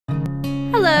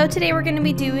Hello, today we're going to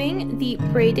be doing the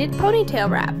braided ponytail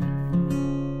wrap.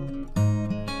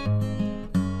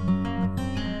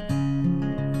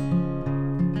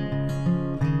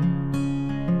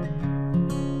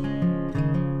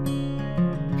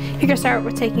 You're going to start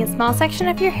with taking a small section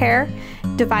of your hair,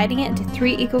 dividing it into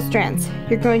 3 equal strands.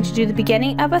 You're going to do the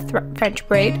beginning of a French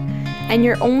braid, and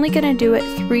you're only going to do it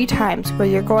 3 times, where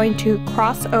you're going to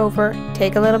cross over,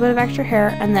 take a little bit of extra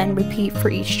hair, and then repeat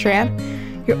for each strand.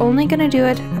 You're only going to do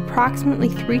it approximately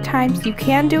 3 times. You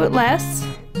can do it less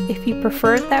if you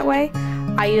prefer it that way.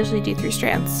 I usually do 3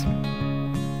 strands.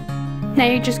 Now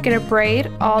you're just going to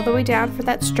braid all the way down for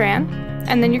that strand,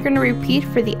 and then you're going to repeat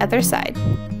for the other side.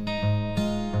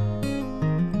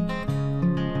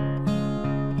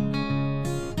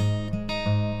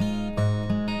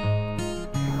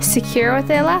 Secure with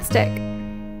the elastic.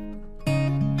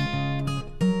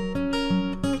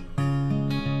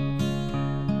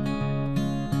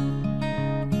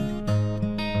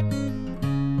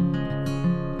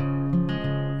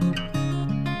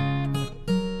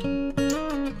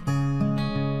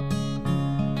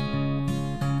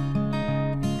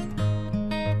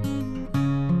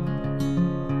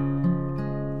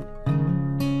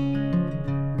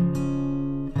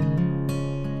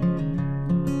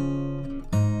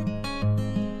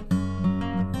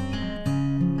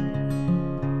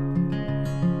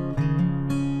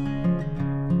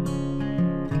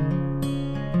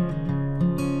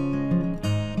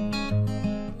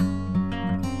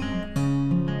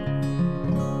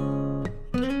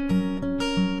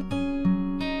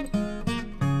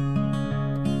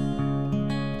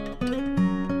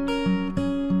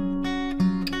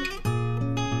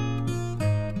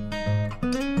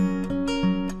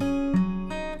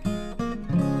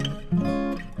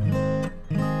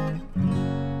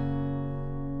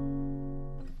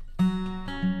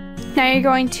 Now you're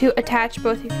going to attach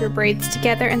both of your braids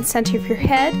together in the center of your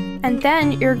head, and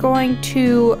then you're going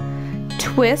to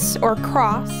twist or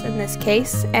cross in this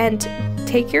case, and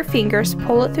take your fingers,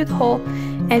 pull it through the hole,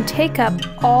 and take up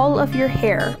all of your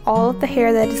hair, all of the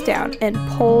hair that is down, and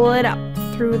pull it up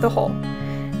through the hole.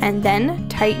 And then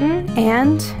tighten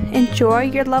and enjoy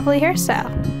your lovely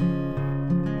hairstyle.